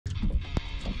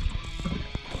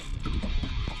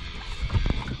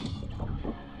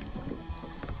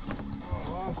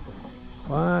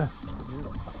What?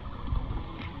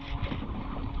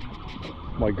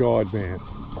 My God, man.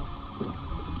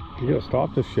 You gotta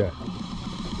stop this shit.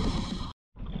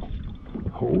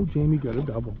 Oh, Jamie got a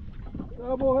double.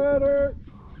 Double header!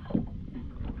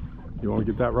 You want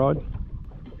to get that rod?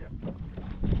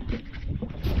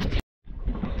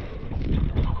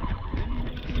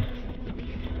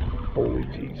 Holy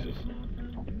Jesus.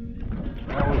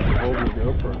 That was the Holy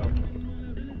GoPro.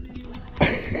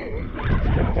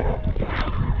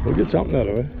 We'll get something out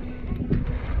of it.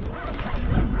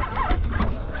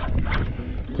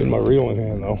 It's in my reel in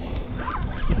hand though.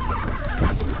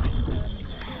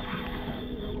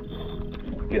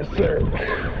 Yes, sir.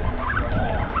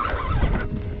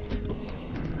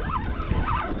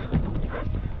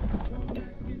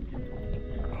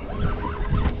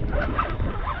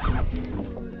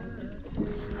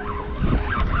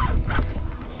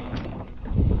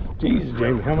 Jesus,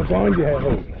 Jamie, how much line do you have?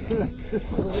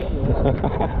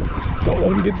 Don't let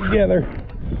them get together.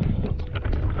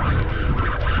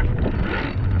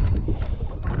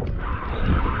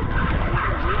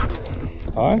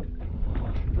 Huh?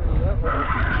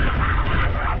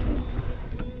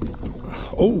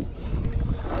 Oh,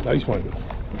 nice one.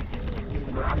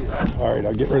 All right,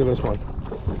 I'll get rid of this one.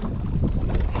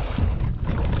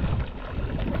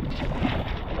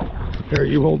 Here,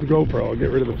 you hold the GoPro. I'll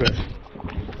get rid of the fish.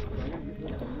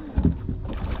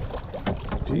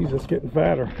 Jeez, it's getting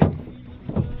fatter.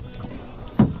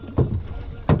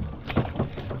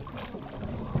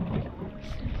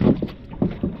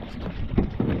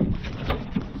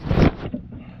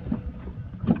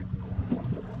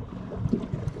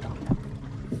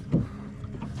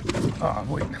 Oh,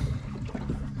 wait.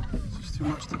 It's just too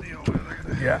much to deal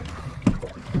with. Yeah.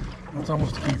 That's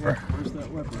almost a keeper. Where's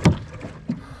that weapon?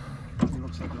 It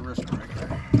looks like a wrist right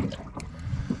there.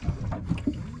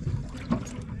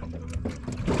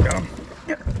 Got him.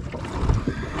 Yeah.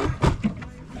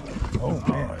 Oh,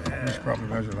 man. Yeah. You should probably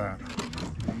measure that.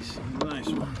 Nice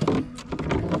one.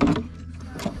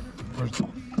 Where's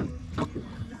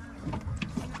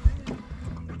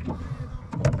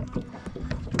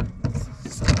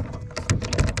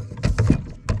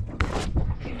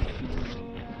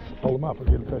hold him up, I'll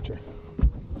get a picture.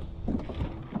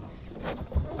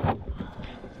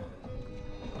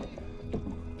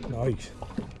 Nice.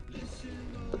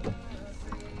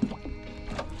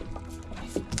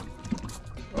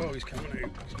 Oh, he's coming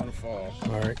out. He's gonna fall.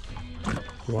 All right.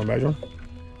 You want to measure him?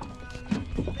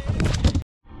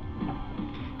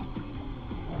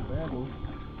 Not bad one.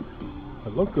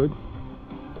 It looked good.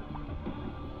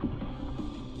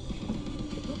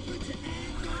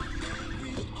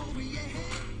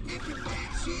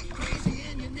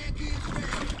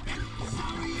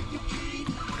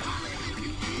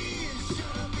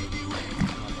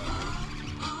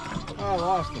 Oh, I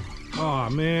lost him. Oh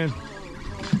man.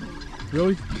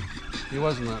 Really? He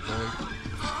wasn't that big.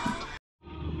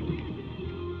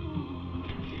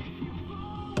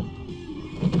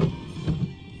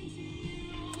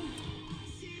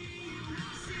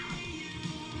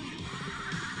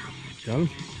 Got him?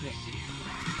 Yeah.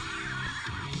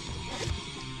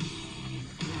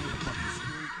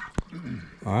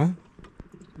 Huh?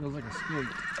 Feels like a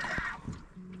snake.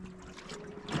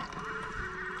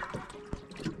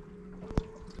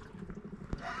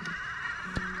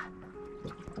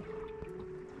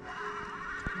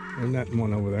 There's that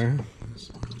one over there.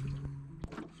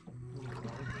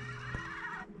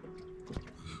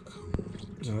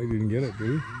 No, he didn't get it, did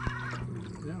he?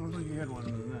 Yeah, it looks like he had one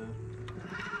in that.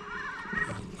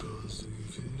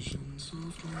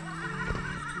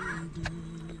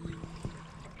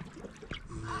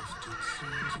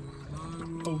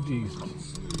 Oh, Jesus.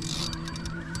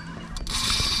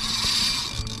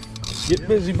 Get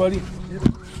busy, buddy.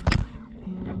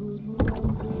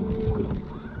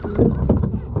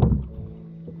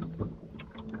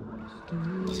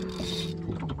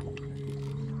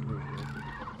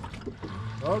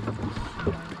 Oh,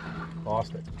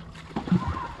 Lost it.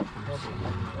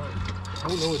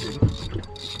 Oh, no, it didn't.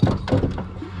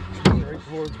 Right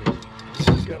towards me.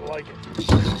 He's gotta like it.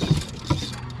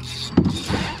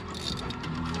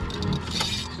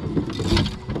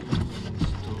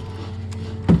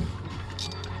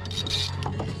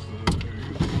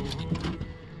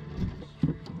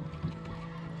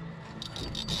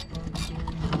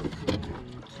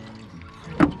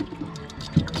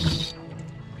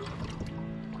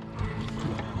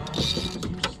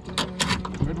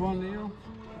 good one, Neil.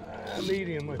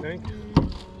 Medium, I think.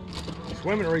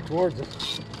 Swimming right towards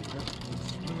us.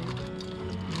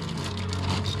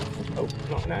 Oh,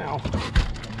 not now.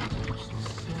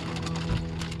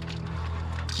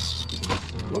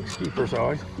 Looks keeper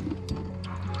size.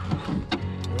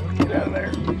 Get out of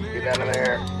there. Get out of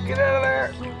there. Get out of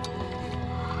there.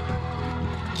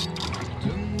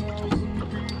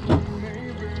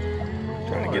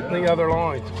 Trying to get in the other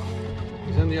lines.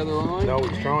 He's in the other line? No,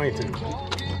 he's trying to.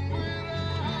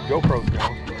 GoPro's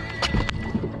going.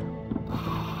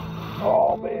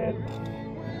 Oh, man.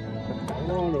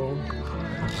 Hold on.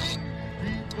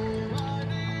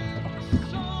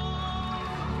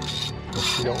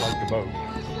 You don't like the boat.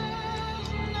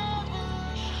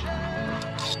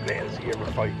 Man, does he ever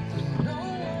fight?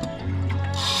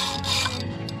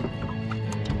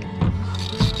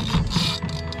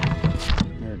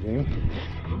 There, Jim.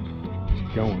 He's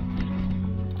going.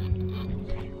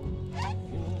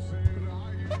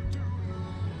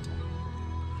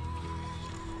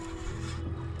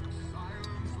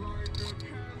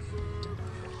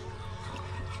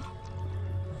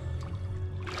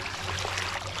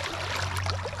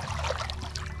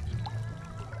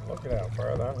 Look at how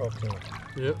far that hook's in.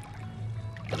 Yep.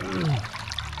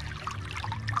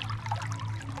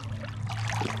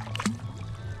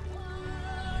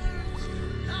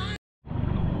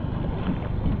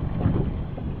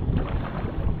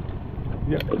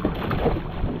 Yeah.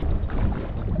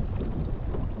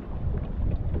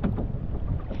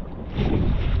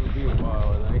 It'll be a while,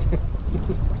 I think.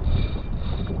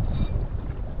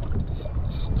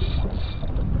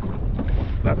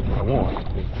 That's what I want.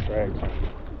 It's drags.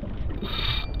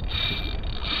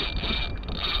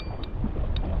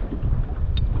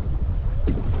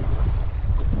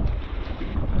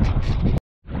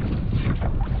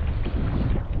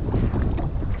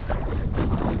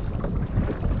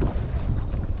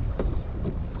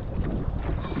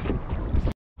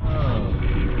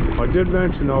 I did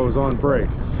mention I was on break.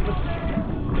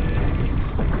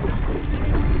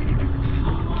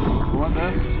 Want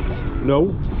this?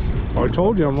 No, I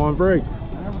told you I'm on break. I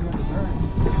never got a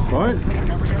break. What? I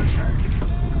never got a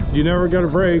check. You never got a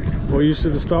break? Well, you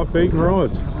should have stopped baiting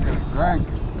rods. I never got a drag.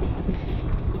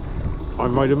 I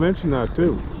might have mentioned that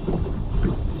too.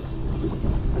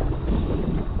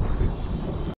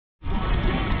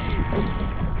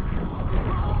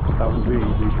 That was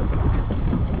easy.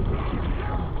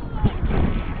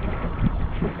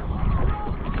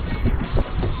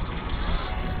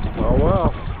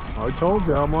 Well, I told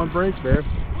you I'm on break, man.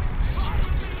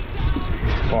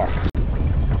 Fuck.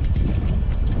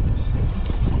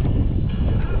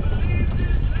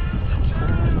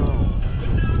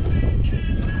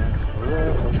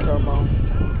 Come on.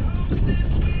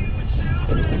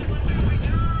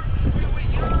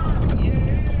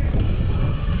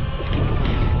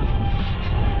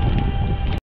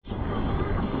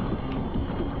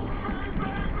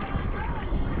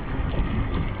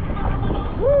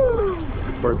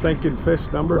 We're thinking fish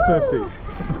number 50.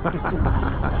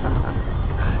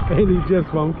 And he just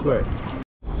won't quit.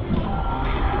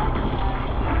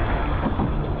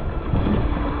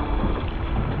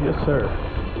 Yes, sir.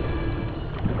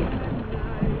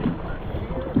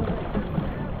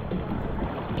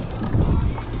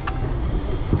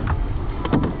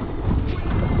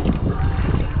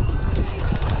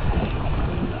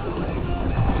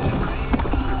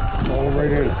 All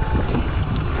right in.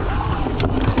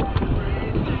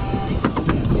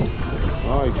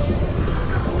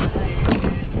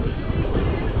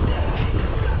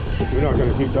 We're not going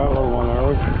to keep that little one, are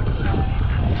we?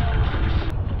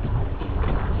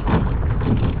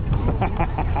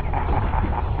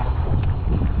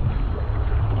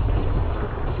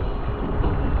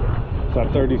 Is that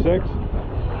 36?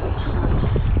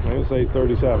 Maybe say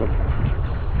 37.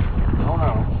 Oh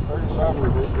no, 37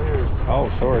 is this big. Oh,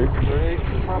 sorry.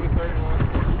 38, probably 31.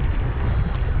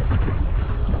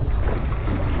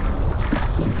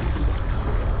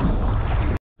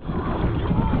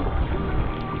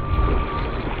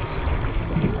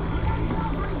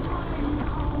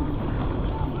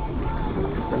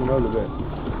 Another bit.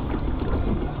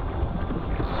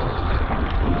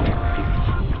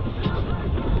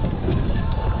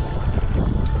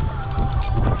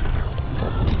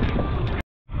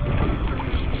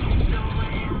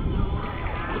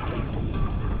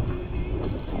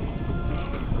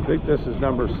 I think this is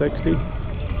number 60.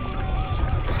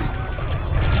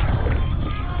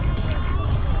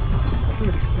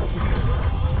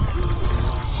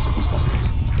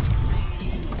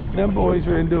 Them boys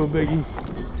are into a biggie.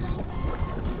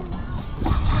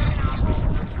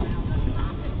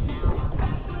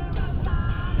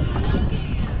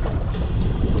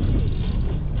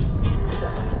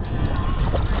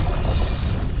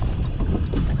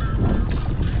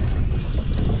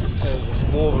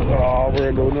 Oh, we're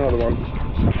into another one.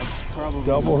 Probably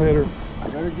Double hitter. I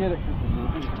better get it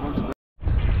because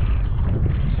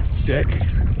Dick.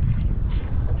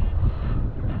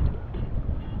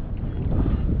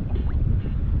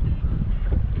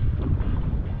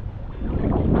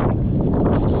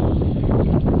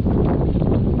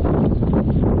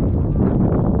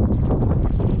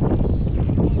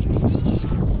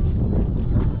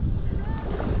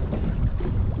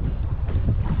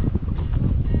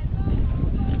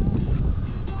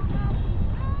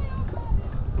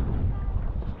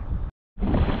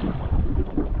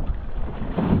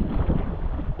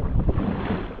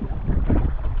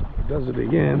 does it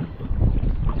again,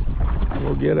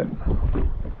 we'll get it.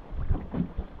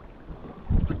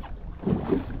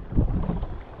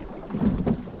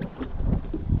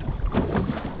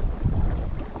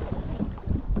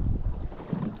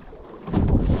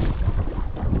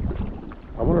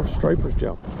 I wonder if stripers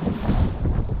jump.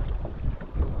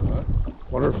 What?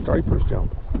 Wonder if stripers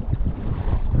jump.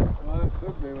 Well, it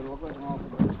could be, but it looks like an awful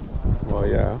big. Well,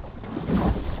 yeah.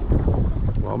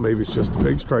 Well, maybe it's just the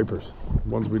big stripers,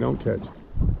 ones we don't catch.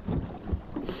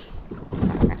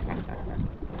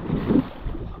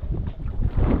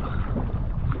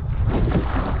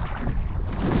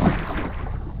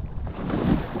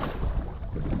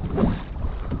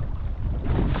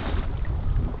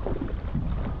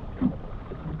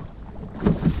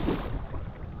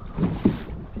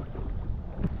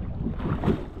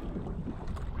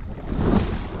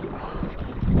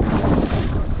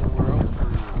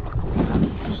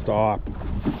 Stop.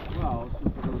 Well, it's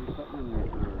just because it's sitting in there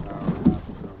for an hour and a half.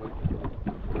 So wait to get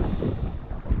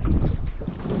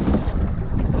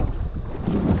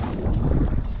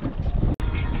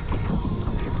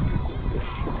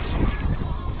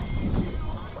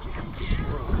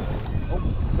Oh,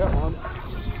 got one.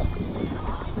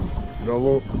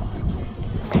 Double.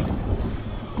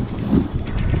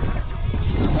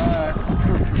 Back.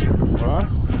 What?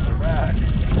 Back.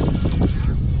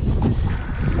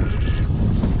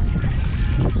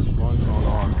 One's not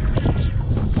on.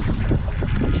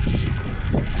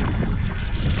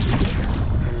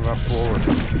 Move up forward.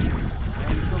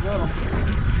 Yeah, you still got him.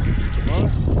 What?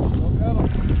 Still got him.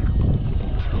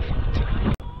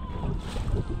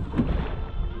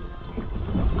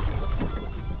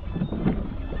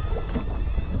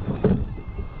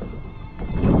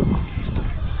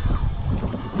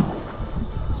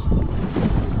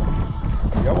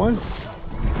 You got one?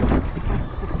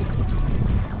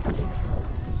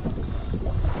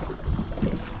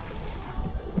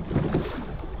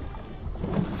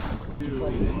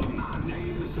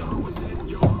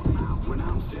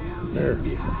 There.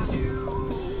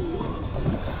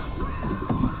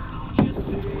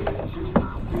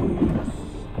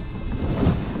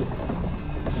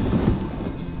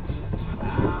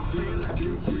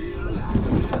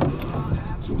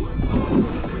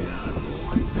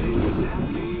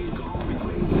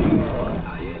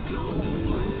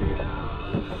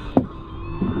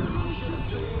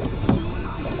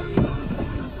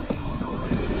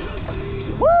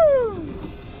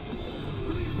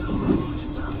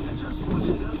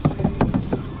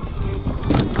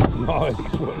 Nice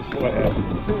one, slab.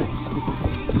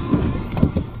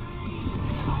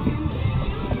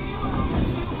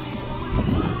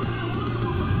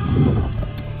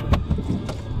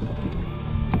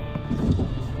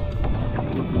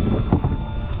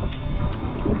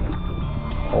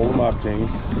 Hold them up, King.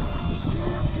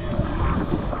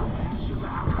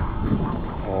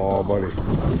 Oh, buddy.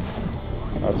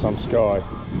 That's some sky.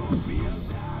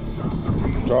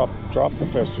 Drop the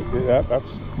fish. Yeah,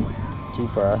 that's too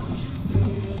far.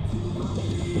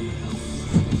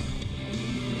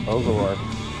 Those will work.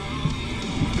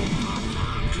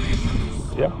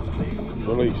 Yep.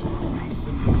 Release.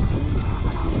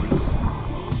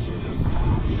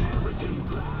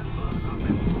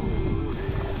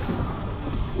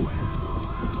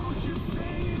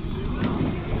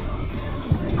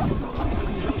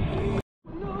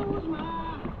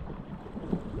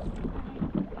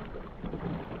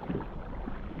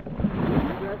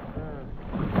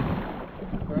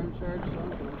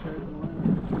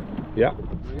 Yeah.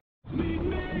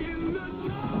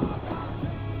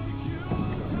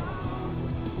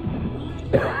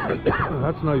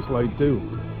 That's nice light too.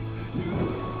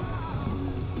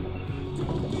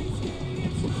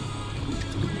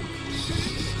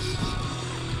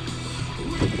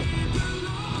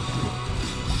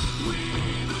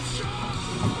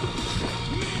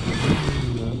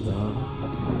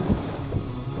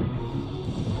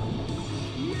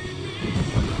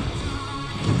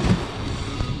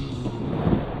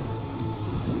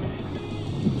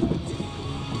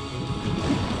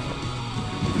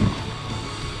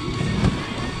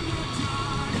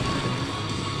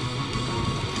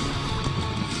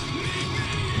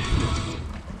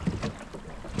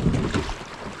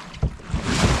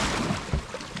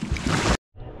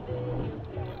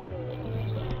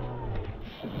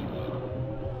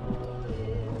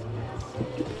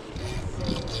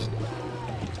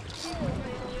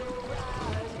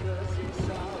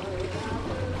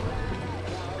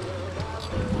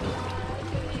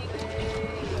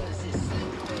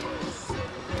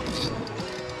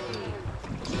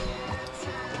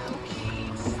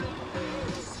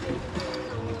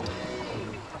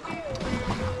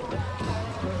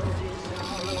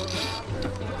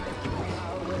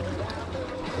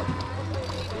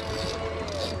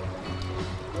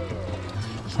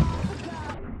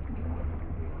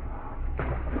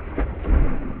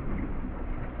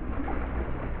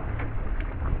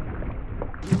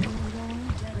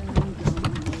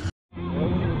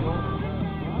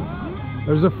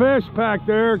 There's a fish back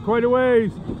there, quite a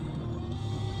ways.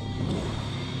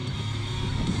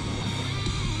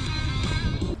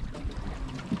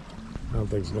 I don't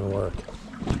think it's gonna work.